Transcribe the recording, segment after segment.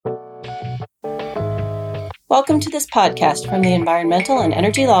Welcome to this podcast from the Environmental and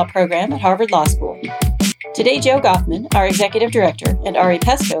Energy Law program at Harvard Law School. Today, Joe Goffman, our Executive Director, and Ari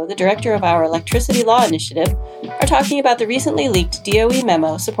Pesco, the Director of our Electricity Law Initiative, are talking about the recently leaked DOE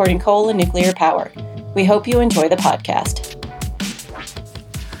memo supporting coal and nuclear power. We hope you enjoy the podcast.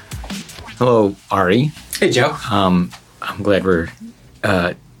 Hello, Ari. Hey, Joe. I'm glad we're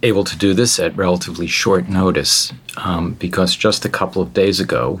able to do this at relatively short notice because just a couple of days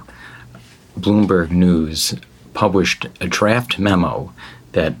ago, Bloomberg News published a draft memo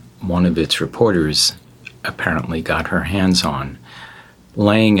that one of its reporters apparently got her hands on,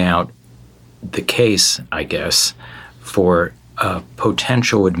 laying out the case, I guess, for a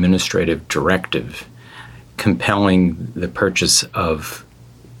potential administrative directive compelling the purchase of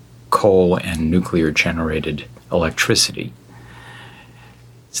coal and nuclear-generated electricity.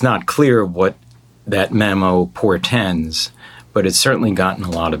 It's not clear what that memo portends, but it's certainly gotten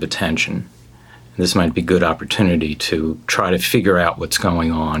a lot of attention. This might be a good opportunity to try to figure out what's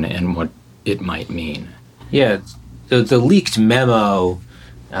going on and what it might mean. Yeah, the leaked memo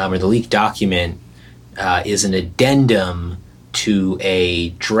or the leaked document is an addendum to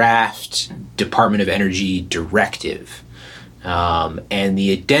a draft Department of Energy directive. And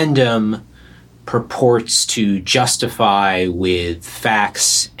the addendum purports to justify with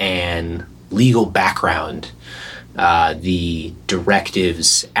facts and legal background the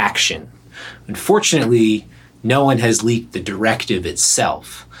directive's action. Unfortunately, no one has leaked the directive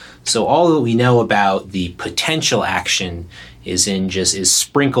itself. So all that we know about the potential action is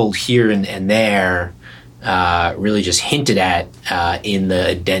sprinkled here and there, really just hinted at in the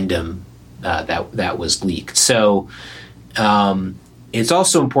addendum that was leaked. So it's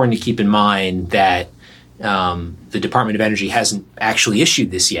also important to keep in mind that the Department of Energy hasn't actually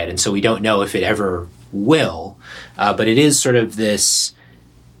issued this yet, and so we don't know if it ever will. But it is sort of this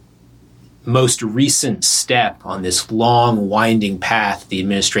most recent step on this long, winding path the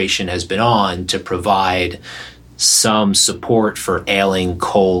administration has been on to provide some support for ailing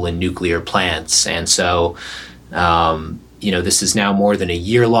coal and nuclear plants. And so, this is now more than a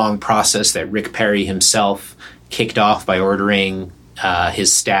year-long process that Rick Perry himself kicked off by ordering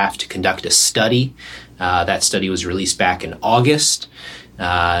his staff to conduct a study. That study was released back in August.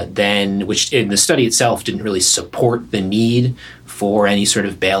 Which in the study itself didn't really support the need for any sort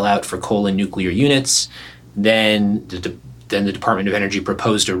of bailout for coal and nuclear units. Then the Department of Energy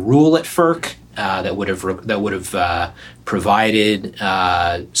proposed a rule at FERC that would have provided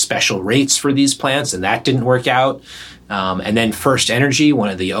special rates for these plants, and that didn't work out. And then First Energy, one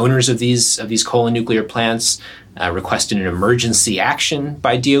of the owners of these coal and nuclear plants, requested an emergency action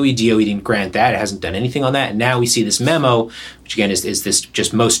by DOE. DOE didn't grant that. It hasn't done anything on that. And now we see this memo, which again is this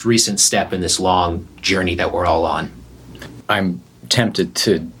just most recent step in this long journey that we're all on. I'm tempted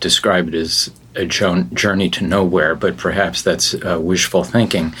to describe it as a journey to nowhere, but perhaps that's wishful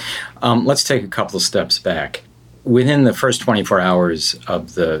thinking. Let's take a couple of steps back. Within the first 24 hours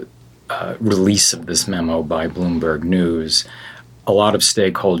of the release of this memo by Bloomberg News, a lot of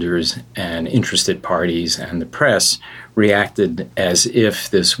stakeholders and interested parties and the press reacted as if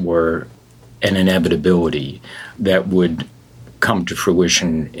this were an inevitability that would come to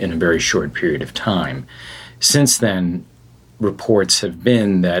fruition in a very short period of time. Since then, reports have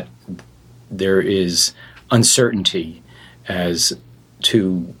been that there is uncertainty as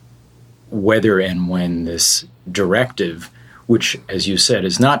to whether and when this directive, which, as you said,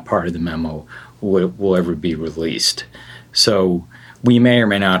 is not part of the memo, will ever be released. So we may or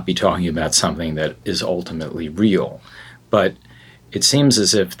may not be talking about something that is ultimately real, but it seems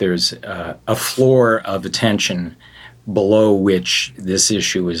as if there's a floor of attention below which this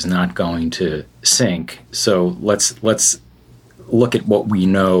issue is not going to sink. So let's look at what we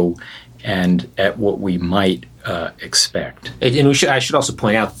know and at what we might expect. And I should also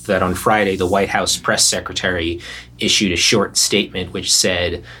point out that on Friday, the White House press secretary issued a short statement which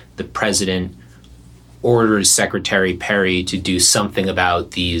said the president orders Secretary Perry to do something about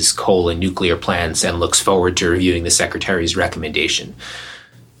these coal and nuclear plants and looks forward to reviewing the secretary's recommendation.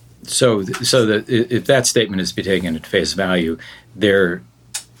 So that if that statement is to be taken at face value, there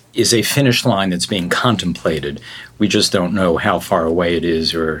is a finish line that's being contemplated. We just don't know how far away it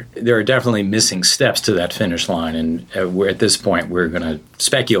is, or there are definitely missing steps to that finish line, and at this point we're going to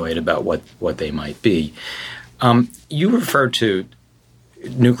speculate about what they might be. You refer to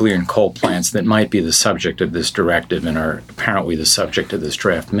nuclear and coal plants that might be the subject of this directive and are apparently the subject of this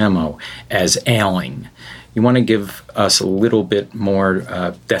draft memo as ailing. You want to give us a little bit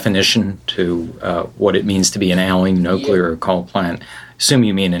more definition to what it means to be an ailing nuclear or coal plant? Assume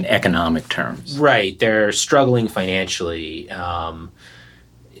you mean in economic terms. Right. They're struggling financially.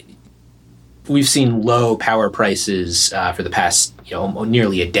 we've seen low power prices for the past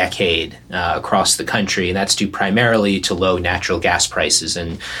nearly a decade across the country, and that's due primarily to low natural gas prices.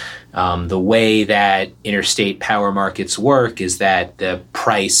 And the way that interstate power markets work is that the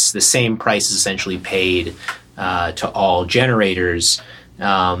same price is essentially paid to all generators,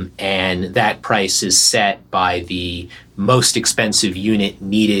 and that price is set by the most expensive unit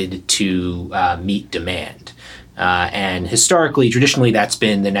needed to meet demand. And historically, traditionally, that's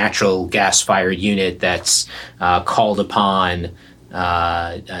been the natural gas-fired unit that's called upon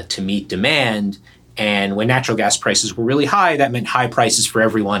to meet demand. And when natural gas prices were really high, that meant high prices for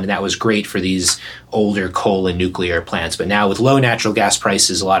everyone, and that was great for these older coal and nuclear plants. But now with low natural gas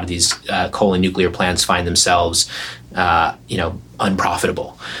prices, a lot of these coal and nuclear plants find themselves,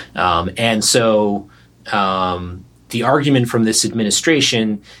 unprofitable. And so the argument from this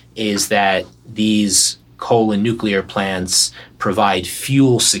administration is that these coal and nuclear plants provide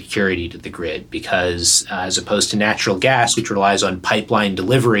fuel security to the grid because as opposed to natural gas, which relies on pipeline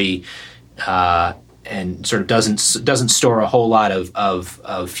delivery, and sort of doesn't store a whole lot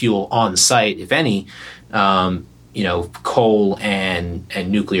of fuel on site, if any. Coal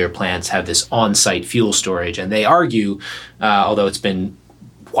and nuclear plants have this on-site fuel storage, and they argue, although it's been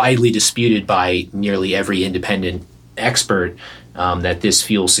widely disputed by nearly every independent expert, that this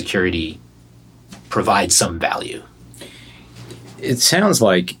fuel security provides some value. It sounds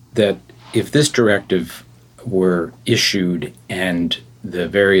like that if this directive were issued and the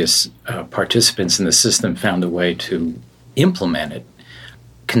various participants in the system found a way to implement it,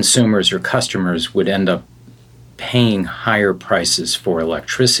 consumers or customers would end up paying higher prices for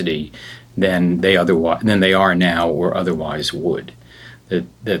electricity than they are now or otherwise would.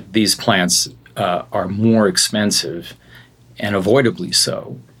 That these plants are more expensive, and avoidably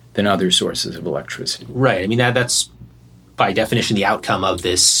so, than other sources of electricity. Right. I mean, that's by definition the outcome of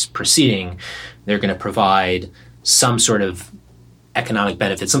this proceeding. They're going to provide some sort of economic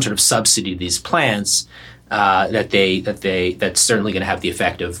benefit, some sort of subsidy to these plants that's certainly going to have the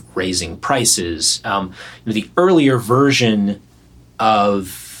effect of raising prices. The earlier version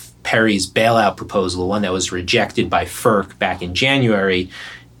of Perry's bailout proposal, the one that was rejected by FERC back in January,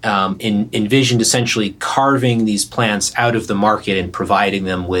 envisioned essentially carving these plants out of the market and providing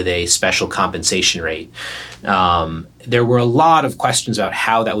them with a special compensation rate. There were a lot of questions about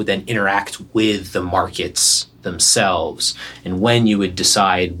how that would then interact with the markets themselves and when you would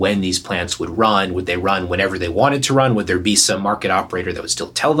decide when these plants would run. Would they run whenever they wanted to run? Would there be some market operator that would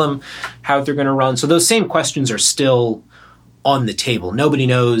still tell them how they're going to run? So those same questions are still on the table. Nobody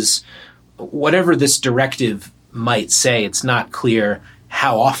knows. Whatever this directive might say, it's not clear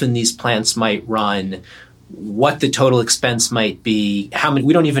how often these plants might run, what the total expense might be, how many.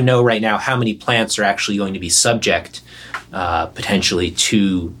 We don't even know right now how many plants are actually going to be subject potentially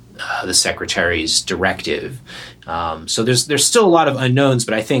to the Secretary's directive. So there's still a lot of unknowns,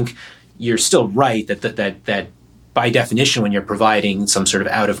 but I think you're still right that by definition, when you're providing some sort of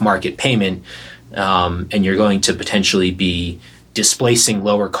out-of-market payment and you're going to potentially be displacing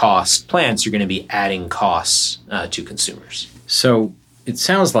lower-cost plants, you're going to be adding costs to consumers. So it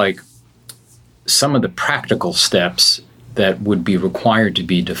sounds like some of the practical steps that would be required to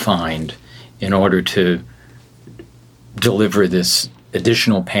be defined in order to deliver this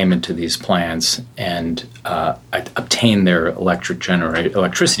additional payment to these plants and obtain their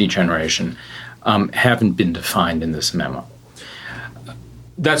electricity generation haven't been defined in this memo.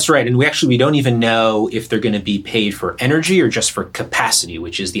 That's right. And we don't even know if they're going to be paid for energy or just for capacity,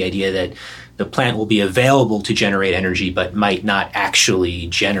 which is the idea that the plant will be available to generate energy but might not actually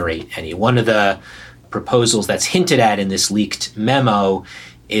generate any. One of the proposals that's hinted at in this leaked memo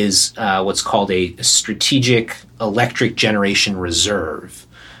is what's called a strategic electric generation reserve.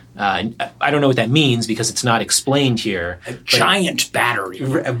 I don't know what that means because it's not explained here. A giant battery.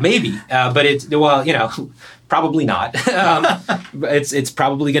 Maybe, but probably not. It's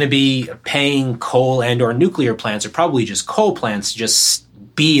probably going to be paying coal and or nuclear plants, or probably just coal plants, to just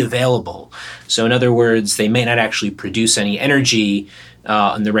be available. So in other words, they may not actually produce any energy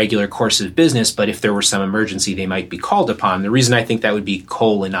in the regular course of business, but if there were some emergency, they might be called upon. The reason I think that would be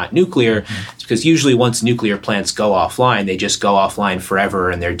coal and not nuclear is because usually once nuclear plants go offline, they just go offline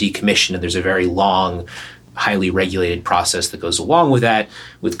forever and they're decommissioned, and there's a very long, highly regulated process that goes along with that.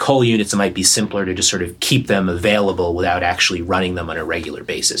 With coal units, it might be simpler to just sort of keep them available without actually running them on a regular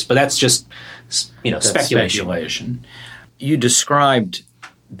basis. But that's just, speculation. You described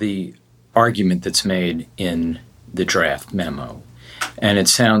the argument that's made in the draft memo, and it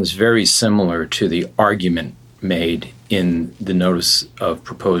sounds very similar to the argument made in the notice of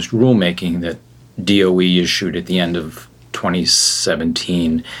proposed rulemaking that DOE issued at the end of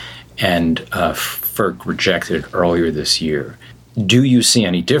 2017 and FERC rejected it earlier this year. Do you see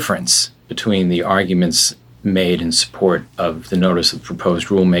any difference between the arguments made in support of the notice of proposed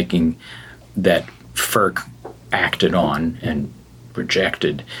rulemaking that FERC acted on and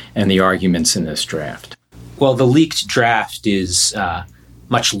rejected and the arguments in this draft? Well, the leaked draft is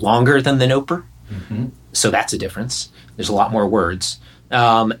much longer than the NOPR, so that's a difference. There's a lot more words.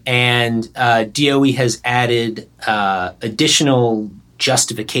 And DOE has added additional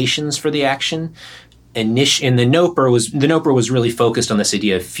justifications for the action. In the NOPR was really focused on this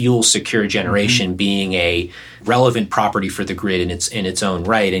idea of fuel secure generation being a relevant property for the grid in its own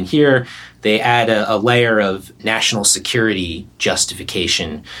right. And here they add a layer of national security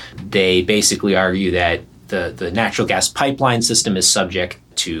justification. They basically argue that the natural gas pipeline system is subject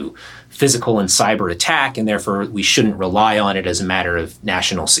to physical and cyber attack, and therefore we shouldn't rely on it as a matter of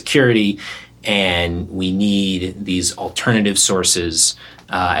national security. And we need these alternative sources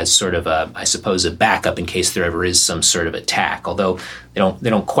as sort of a backup in case there ever is some sort of attack. Although they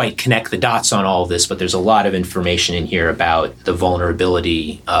don't quite connect the dots on all of this, but there's a lot of information in here about the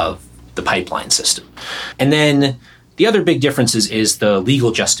vulnerability of the pipeline system. And then the other big difference is the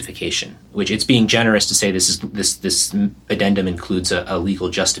legal justification, which it's being generous to say this addendum includes a legal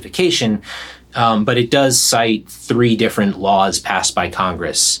justification, but it does cite 3 different laws passed by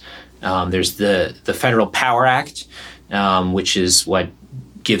Congress. There's the Federal Power Act, which is what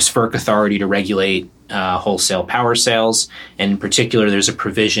gives FERC authority to regulate wholesale power sales. And in particular, there's a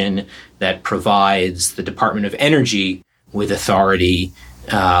provision that provides the Department of Energy with authority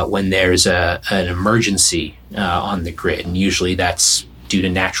when there's an emergency on the grid. And usually that's due to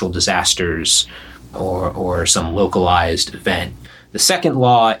natural disasters or some localized event. The second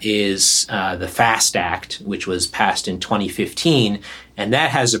law is the FAST Act, which was passed in 2015, and that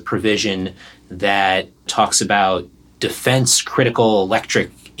has a provision that talks about defense critical electric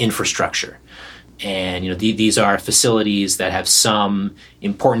infrastructure. And these are facilities that have some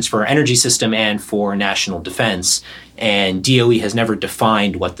importance for our energy system and for national defense. And DOE has never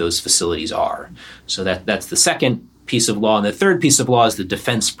defined what those facilities are. So that's the second piece of law. And the third piece of law is the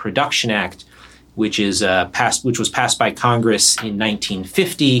Defense Production Act, which was passed by Congress in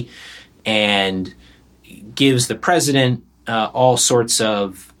 1950 and gives the president all sorts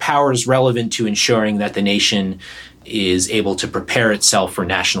of powers relevant to ensuring that the nation is able to prepare itself for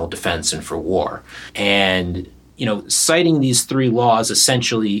national defense and for war. And, citing these 3 laws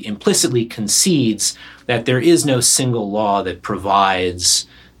essentially implicitly concedes that there is no single law that provides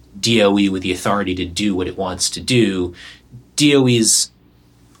DOE with the authority to do what it wants to do. DOE's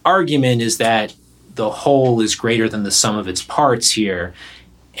argument is that the whole is greater than the sum of its parts here,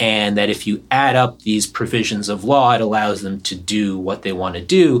 and that if you add up these provisions of law, it allows them to do what they want to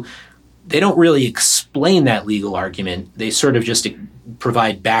do. They don't really explain that legal argument. They sort of just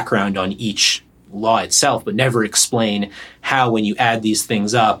provide background on each law itself, but never explain how, when you add these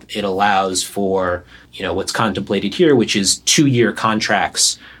things up, it allows for, what's contemplated here, which is 2-year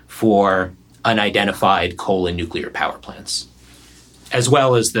contracts for unidentified coal and nuclear power plants, as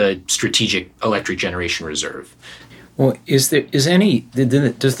well as the strategic electric generation reserve. Well, does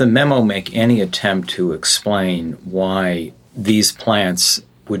the memo make any attempt to explain why these plants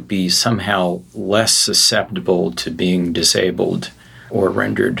would be somehow less susceptible to being disabled or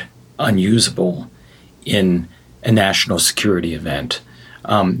rendered unusable in a national security event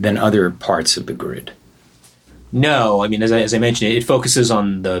than other parts of the grid? No, as I mentioned, it focuses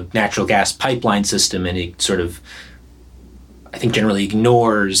on the natural gas pipeline system, and it sort of, I think, generally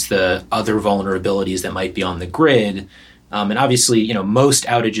ignores the other vulnerabilities that might be on the grid. And obviously, most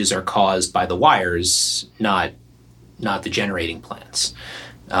outages are caused by the wires, not the generating plants.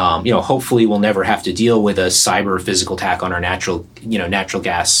 Hopefully we'll never have to deal with a cyber physical attack on our natural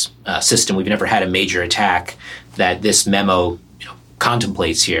gas system. We've never had a major attack that this memo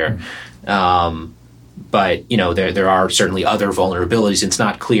contemplates here. But there are certainly other vulnerabilities. It's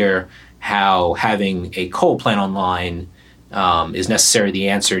not clear how having a coal plant online is necessarily the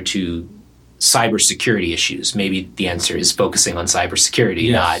answer to cybersecurity issues. Maybe the answer is focusing on cybersecurity,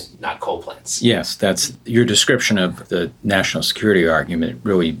 yes, not coal plants. Yes, that's your description of the national security argument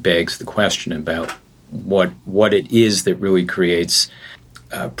really begs the question about what it is that really creates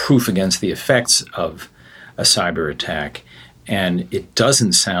proof against the effects of a cyber attack. And it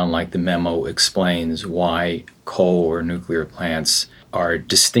doesn't sound like the memo explains why coal or nuclear plants are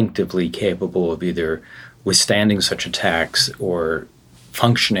distinctively capable of either withstanding such attacks or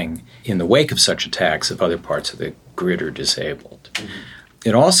functioning in the wake of such attacks if other parts of the grid are disabled. Mm-hmm.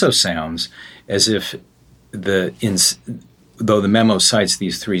 It also sounds as if though the memo cites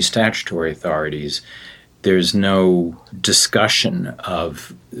these 3 statutory authorities, there's no discussion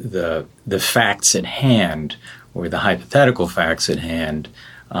of the facts at hand or the hypothetical facts at hand,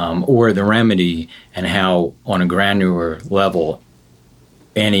 or the remedy, and how on a granular level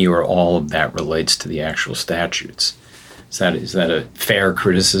any or all of that relates to the actual statutes. Is that a fair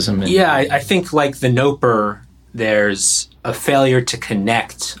criticism? Yeah, I think like the NOPR, there's a failure to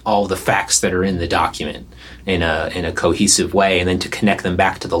connect all the facts that are in the document in a cohesive way, and then to connect them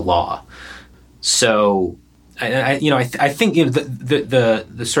back to the law. So, I think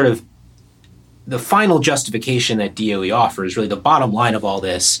the sort of the final justification that DOE offers, really the bottom line of all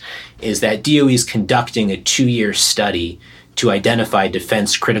this, is that DOE is conducting a 2-year study to identify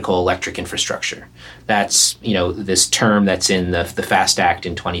defense critical electric infrastructure. That's, this term that's in the FAST Act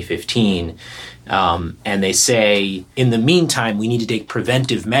in 2015. And they say, in the meantime, we need to take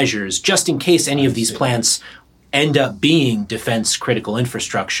preventive measures just in case any of these plants end up being defense critical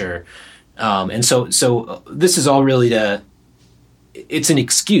infrastructure. And so this is all really it's an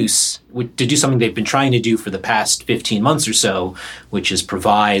excuse to do something they've been trying to do for the past 15 months or so, which is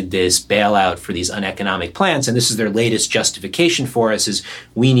provide this bailout for these uneconomic plants. And this is their latest justification for us, is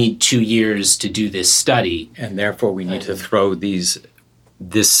we need 2 years to do this study. And therefore we need to throw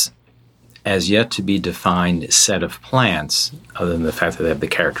this as yet to be defined set of plants, other than the fact that they have the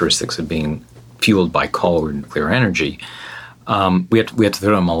characteristics of being fueled by coal or nuclear energy. We have to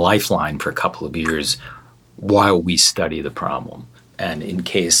throw them a lifeline for a couple of years while we study the problem. And in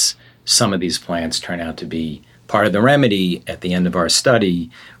case some of these plants turn out to be part of the remedy at the end of our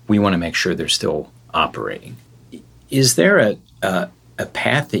study, we want to make sure they're still operating. Is there a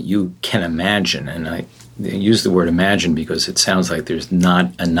path that you can imagine? And I use the word imagine because it sounds like there's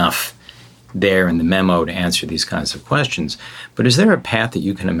not enough there in the memo to answer these kinds of questions. But is there a path that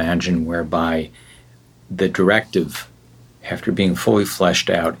you can imagine whereby the directive, after being fully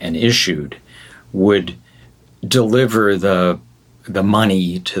fleshed out and issued, would deliver the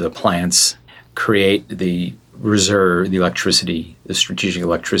money to the plants, create the reserve, the strategic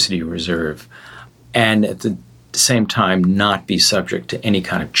electricity reserve, and at the same time not be subject to any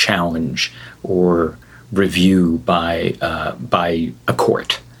kind of challenge or review by a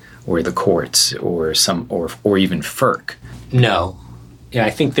court or the courts or even FERC? No. Yeah,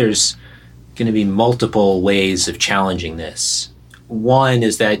 I think there's going to be multiple ways of challenging this. One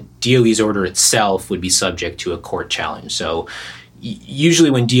is that DOE's order itself would be subject to a court challenge. So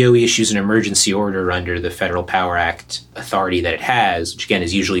usually when DOE issues an emergency order under the Federal Power Act authority that it has, which again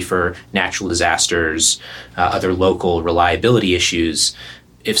is usually for natural disasters, other local reliability issues,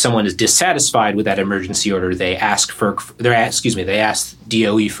 if someone is dissatisfied with that emergency order, they ask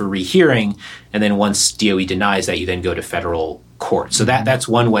DOE for rehearing, and then once DOE denies that, you then go to federal court. So that's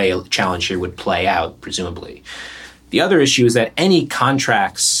one way a challenge here would play out, presumably. The other issue is that any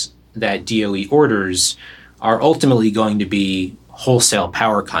contracts that DOE orders are ultimately going to be wholesale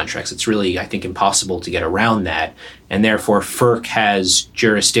power contracts. It's really, I think, impossible to get around that, and therefore FERC has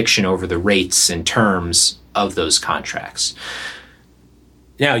jurisdiction over the rates and terms of those contracts.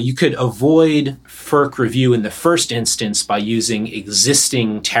 Now, you could avoid FERC review in the first instance by using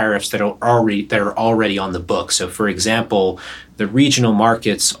existing tariffs that are already on the book. So, for example, the regional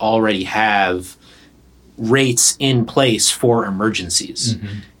markets already have rates in place for emergencies.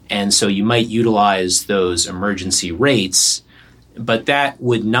 Mm-hmm. And so you might utilize those emergency rates, but that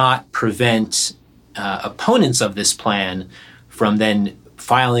would not prevent opponents of this plan from then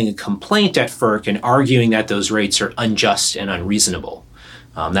filing a complaint at FERC and arguing that those rates are unjust and unreasonable.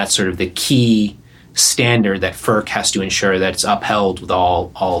 That's sort of the key standard that FERC has to ensure that it's upheld with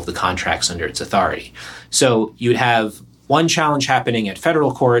all of the contracts under its authority. So you'd have one challenge happening at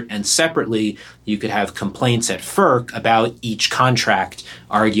federal court, and separately you could have complaints at FERC about each contract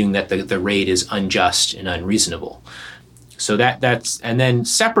arguing that the rate is unjust and unreasonable. So and then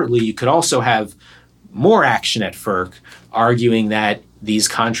separately you could also have more action at FERC arguing that these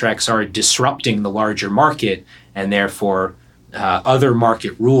contracts are disrupting the larger market, and therefore other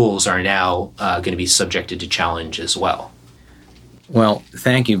market rules are now going to be subjected to challenge as well. Well,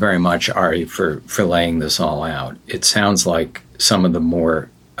 thank you very much, Ari, for laying this all out. It sounds like some of the more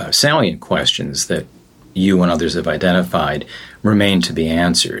salient questions that you and others have identified remain to be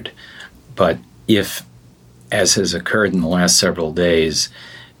answered. But if, as has occurred in the last several days,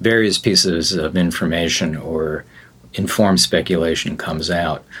 various pieces of information or informed speculation comes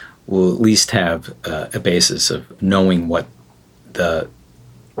out, we'll at least have a basis of knowing what the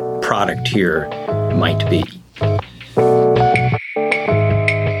product here might be.